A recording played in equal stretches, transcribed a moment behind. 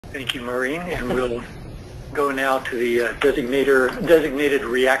Thank you, Maureen. And we'll go now to the designated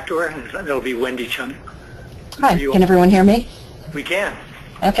reactor, and that'll be Wendy Chung. Hi, can everyone hear me? We can.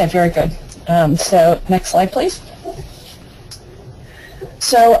 Okay, very good. So next slide, please.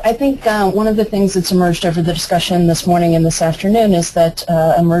 So I think one of the things that's emerged over the discussion this morning and this afternoon is that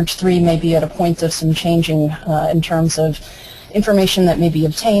Emerge 3 may be at a point of some changing in terms of information that may be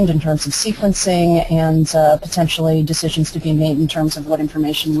obtained in terms of sequencing and potentially decisions to be made in terms of what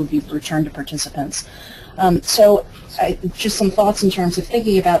information would be returned to participants. Just some thoughts in terms of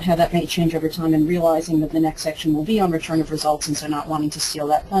thinking about how that may change over time and realizing that the next section will be on return of results, and so not wanting to steal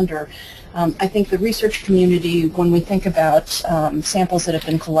that thunder. I think the research community, when we think about samples that have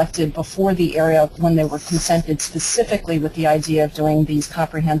been collected before the area when they were consented specifically with the idea of doing these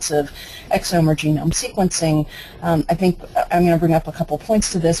comprehensive exome or genome sequencing, I think I'm going to bring up a couple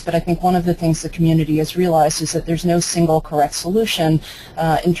points to this, but I think one of the things the community has realized is that there's no single correct solution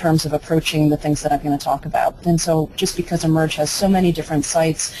in terms of approaching the things that I'm going to talk about. And so just because eMERGE has so many different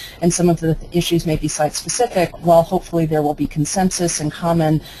sites and some of the issues may be site-specific, while hopefully there will be consensus and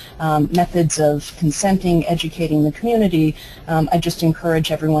common methods of consenting, educating the community, I just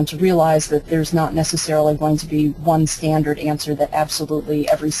encourage everyone to realize that there's not necessarily going to be one standard answer that absolutely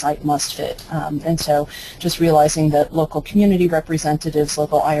every site must fit. And so just realizing that local community representatives,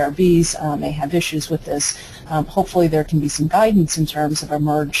 local IRBs may have issues with this. Hopefully there can be some guidance in terms of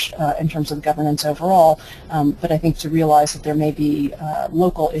eMERGE, in terms of governance overall, but I think to realize that there may be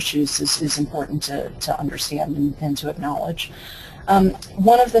local issues is important to understand and to acknowledge.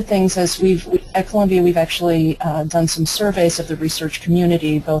 One of the things is at Columbia we've actually done some surveys of the research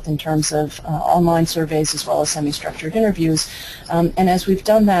community, both in terms of online surveys as well as semi-structured interviews, and as we've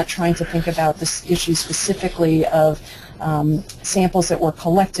done that, trying to think about this issue specifically of samples that were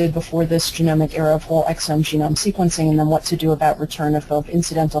collected before this genomic era of whole exome genome sequencing, and then what to do about return of both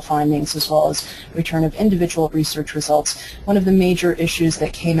incidental findings as well as return of individual research results. One of the major issues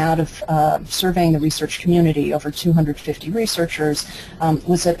that came out of surveying the research community, over 250 researchers,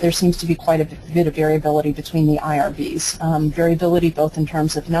 was that there seems to be quite a bit of variability between the IRBs. Variability both in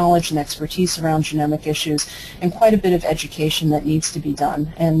terms of knowledge and expertise around genomic issues, and quite a bit of education that needs to be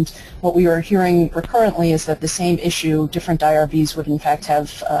done. And what we are hearing recurrently is that the same issue, different IRBs would in fact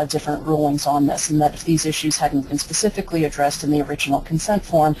have different rulings on this, and that if these issues hadn't been specifically addressed in the original consent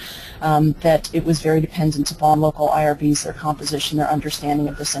form, that it was very dependent upon local IRBs, their composition, their understanding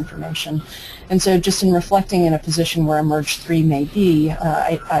of this information. And so just in reflecting in a position where eMERGE 3 may be,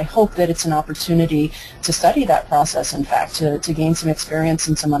 I hope that it's an opportunity to study that process, in fact, to gain some experience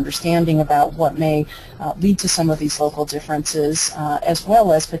and some understanding about what may lead to some of these local differences, as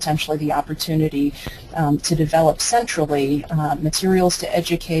well as potentially the opportunity to develop centrally materials to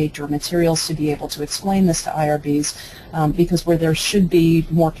educate or materials to be able to explain this to IRBs, because where there should be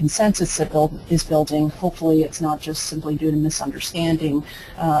more consensus that is building, hopefully it's not just simply due to misunderstanding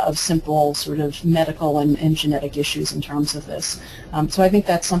of simple sort of medical and genetic issues in terms of this. So I think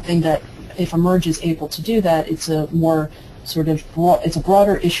that's something that if eMERGE is able to do that, it's a more sort of it's a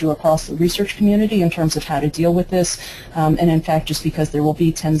broader issue across the research community in terms of how to deal with this, and in fact just because there will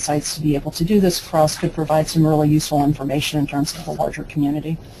be 10 sites to be able to do this across could provide some really useful information in terms of the larger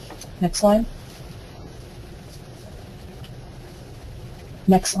community. Next slide.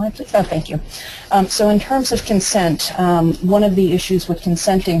 Next slide, please. Oh, thank you. So in terms of consent, one of the issues with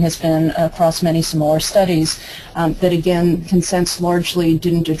consenting has been across many similar studies that, again, consents largely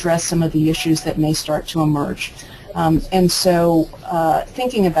didn't address some of the issues that may start to emerge. And so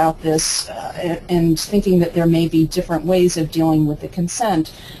thinking about this and thinking that there may be different ways of dealing with the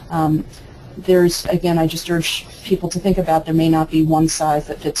consent, there's, again, I just urge people to think about there may not be one size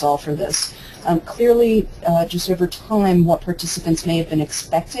that fits all for this. Clearly, just over time, what participants may have been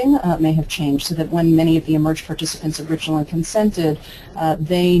expecting may have changed, so that when many of the eMERGE participants originally consented,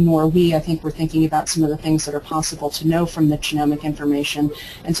 they nor we, I think, were thinking about some of the things that are possible to know from the genomic information.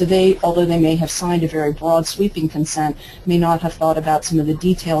 And so they, although they may have signed a very broad sweeping consent, may not have thought about some of the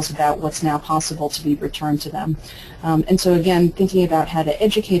details about what's now possible to be returned to them. And so again, thinking about how to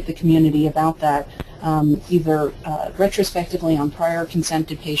educate the community about that, either retrospectively on prior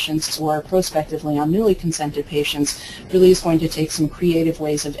consented patients or prospectively on newly consented patients, really is going to take some creative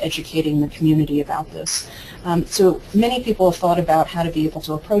ways of educating the community about this. So many people have thought about how to be able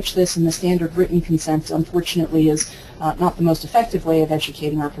to approach this, and the standard written consent, unfortunately, is not the most effective way of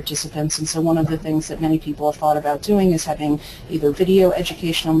educating our participants. And so one of the things that many people have thought about doing is having either video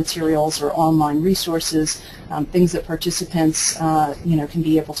educational materials or online resources, things that participants can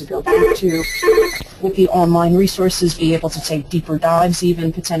be able to go back to. with the online resources, be able to take deeper dives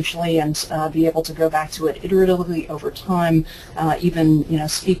even potentially, and be able to go back to it iteratively over time, even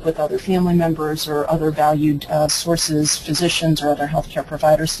speak with other family members or other valued sources, physicians or other healthcare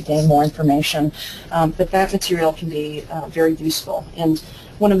providers to gain more information. But that material can be very useful. And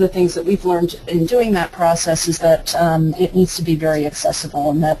one of the things that we've learned in doing that process is that it needs to be very accessible,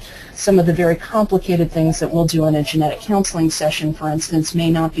 and that some of the very complicated things that we'll do in a genetic counseling session, for instance,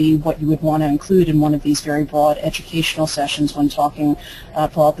 may not be what you would want to include in one of these very broad educational sessions when talking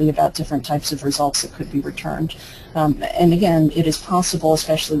broadly about different types of results that could be returned. And again, it is possible,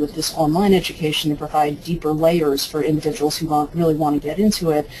 especially with this online education, to provide deeper layers for individuals who really want to get into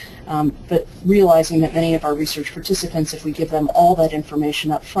it, but realizing that many of our research participants, if we give them all that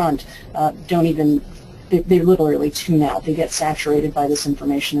information up front, they literally tune out. They get saturated by this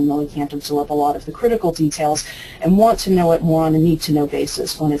information and really can't absorb a lot of the critical details and want to know it more on a need-to-know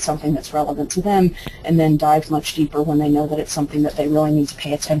basis when it's something that's relevant to them, and then dive much deeper when they know that it's something that they really need to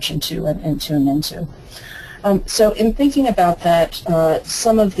pay attention to and tune into. So in thinking about that,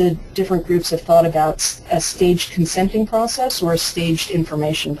 some of the different groups have thought about a staged consenting process or a staged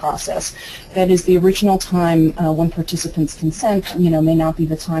information process. That is, the original time when participants consent, may not be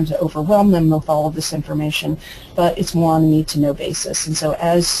the time to overwhelm them with all of this information, but it's more on a need-to-know basis. And so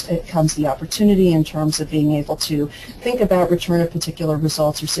as it comes the opportunity in terms of being able to think about return of particular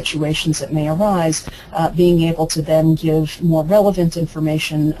results or situations that may arise, being able to then give more relevant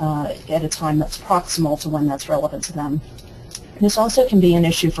information at a time that's proximal to when that's relevant to them. This also can be an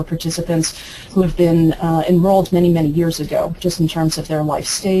issue for participants who have been enrolled many, many years ago, just in terms of their life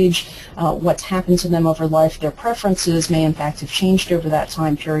stage, what's happened to them over life. Their preferences may in fact have changed over that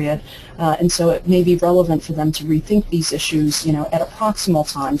time period, and so it may be relevant for them to rethink these issues at a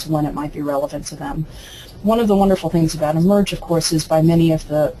proximal time to when it might be relevant to them. One of the wonderful things about eMERGE, of course, is by many of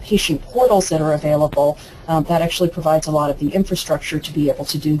the patient portals that are available, that actually provides a lot of the infrastructure to be able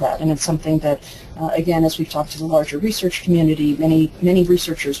to do that. And it's something that, again, as we've talked to the larger research community, many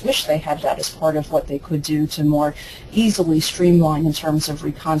researchers wish they had that as part of what they could do to more easily streamline in terms of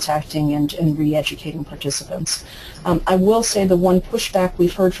recontacting and re-educating participants. I will say the one pushback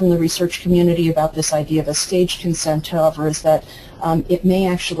we've heard from the research community about this idea of a staged consent, however, is that it may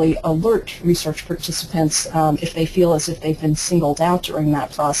actually alert research participants if they feel as if they've been singled out during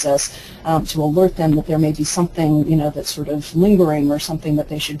that process, to alert them that there may be something that's sort of lingering or something that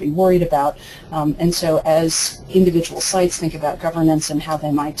they should be worried about. And so as individual sites think about governance and how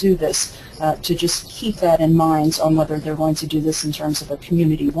they might do this, to just keep that in mind on whether they're going to do this in terms of a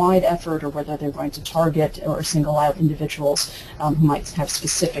community-wide effort or whether they're going to target or single out individuals who might have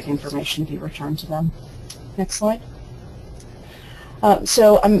specific information to be returned to them. Next slide.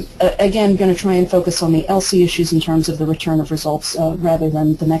 So I'm, again, going to try and focus on the ELSI issues in terms of the return of results rather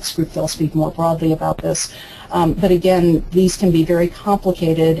than the next group. They'll speak more broadly about this. But again, these can be very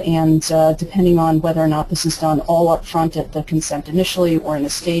complicated, and depending on whether or not this is done all up front at the consent initially or in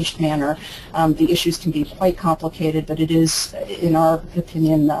a staged manner, the issues can be quite complicated, but it is, in our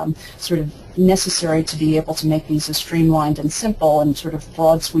opinion, sort of necessary to be able to make these as streamlined and simple and sort of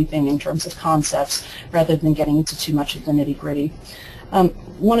broad sweeping in terms of concepts rather than getting into too much of the nitty-gritty.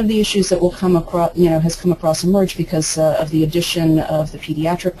 One of the issues that will come across, has come across eMERGE because of the addition of the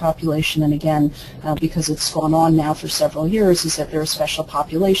pediatric population, and again, because it's gone on now for several years, is that there are special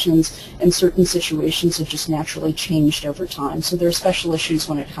populations and certain situations have just naturally changed over time. So there are special issues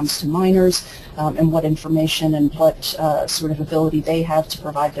when it comes to minors and what information and what sort of ability they have to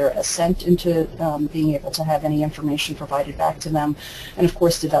provide their assent into being able to have any information provided back to them. And of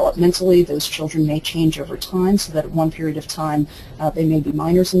course, developmentally, those children may change over time, so that at one period of time they may be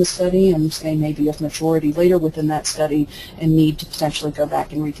minors in the study, and they may be of majority later within that study and need to potentially go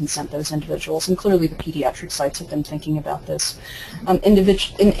back and reconsent those individuals. And clearly the pediatric sites have been thinking about this.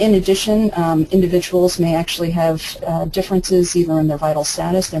 In addition, individuals may actually have differences either in their vital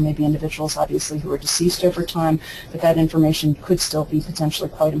status. There may be individuals obviously who are deceased over time, but that information could still be potentially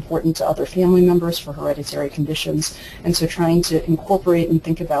quite important to other family members for hereditary conditions. And so trying to incorporate and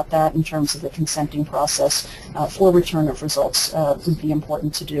think about that in terms of the consenting process for return of results would be important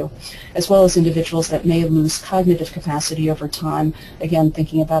to do, as well as individuals that may lose cognitive capacity over time, again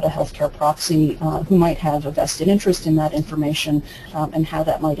thinking about a healthcare proxy who might have a vested interest in that information and how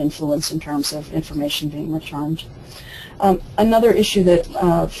that might influence in terms of information being returned. Another issue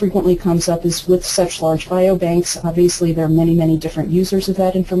that frequently comes up is with such large biobanks, obviously there are many, many different users of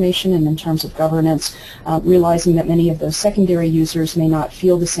that information, and in terms of governance, realizing that many of those secondary users may not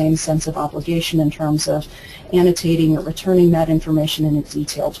feel the same sense of obligation in terms of annotating or returning that information in a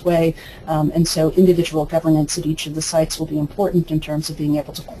detailed way. And so individual governance at each of the sites will be important in terms of being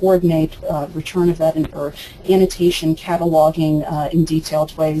able to coordinate return of that or annotation, cataloging in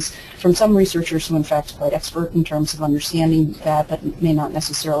detailed ways from some researchers who in fact are quite expert in terms of understanding that but may not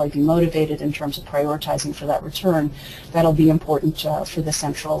necessarily be motivated in terms of prioritizing for that return. That'll be important for the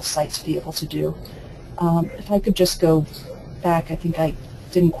central site to be able to do. If I could just go back, I think I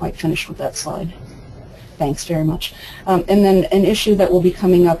didn't quite finish with that slide. Thanks very much. And then an issue that will be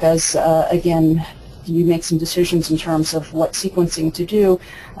coming up as, again, you make some decisions in terms of what sequencing to do.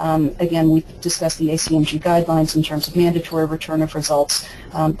 Again, we discussed the ACMG guidelines in terms of mandatory return of results.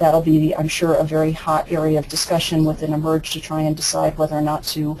 That'll be, I'm sure, a very hot area of discussion within eMERGE to try and decide whether or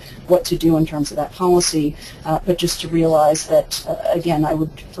not what to do in terms of that policy. But just to realize that, again, I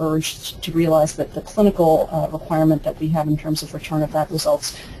would urge to realize that the clinical requirement that we have in terms of return of that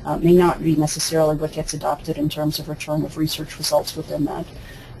results may not be necessarily what gets adopted in terms of return of research results within that.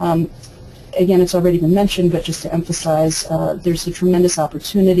 Again, it's already been mentioned, but just to emphasize, there's a tremendous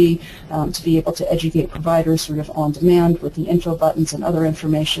opportunity to be able to educate providers sort of on demand with the info buttons and other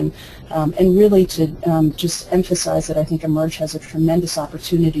information, and really to just emphasize that I think eMERGE has a tremendous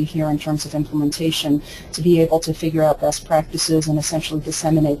opportunity here in terms of implementation to be able to figure out best practices and essentially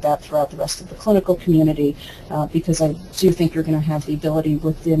disseminate that throughout the rest of the clinical community, because I do think you're going to have the ability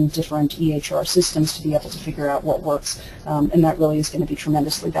within different EHR systems to be able to figure out what works, and that really is going to be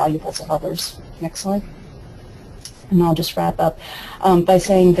tremendously valuable to others. Next slide. And I'll just wrap up by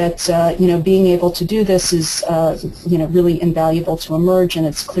saying that being able to do this is really invaluable to eMERGE, and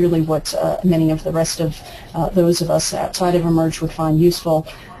it's clearly what many of the rest of those of us outside of eMERGE would find useful.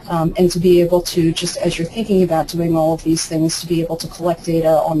 And to be able to, just as you're thinking about doing all of these things, to be able to collect data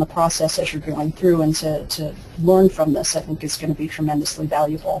on the process as you're going through and to learn from this, I think is going to be tremendously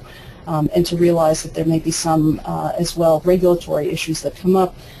valuable. And to realize that there may be some, as well, regulatory issues that come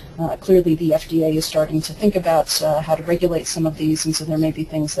up. Clearly the FDA is starting to think about how to regulate some of these, and so there may be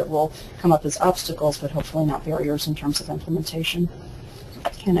things that will come up as obstacles, but hopefully not barriers in terms of implementation.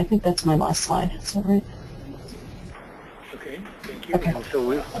 And I think that's my last slide. Is that right? Okay, thank you. Okay. And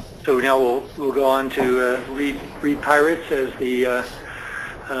so now we'll go on to read Pirates as the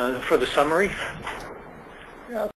for the summary.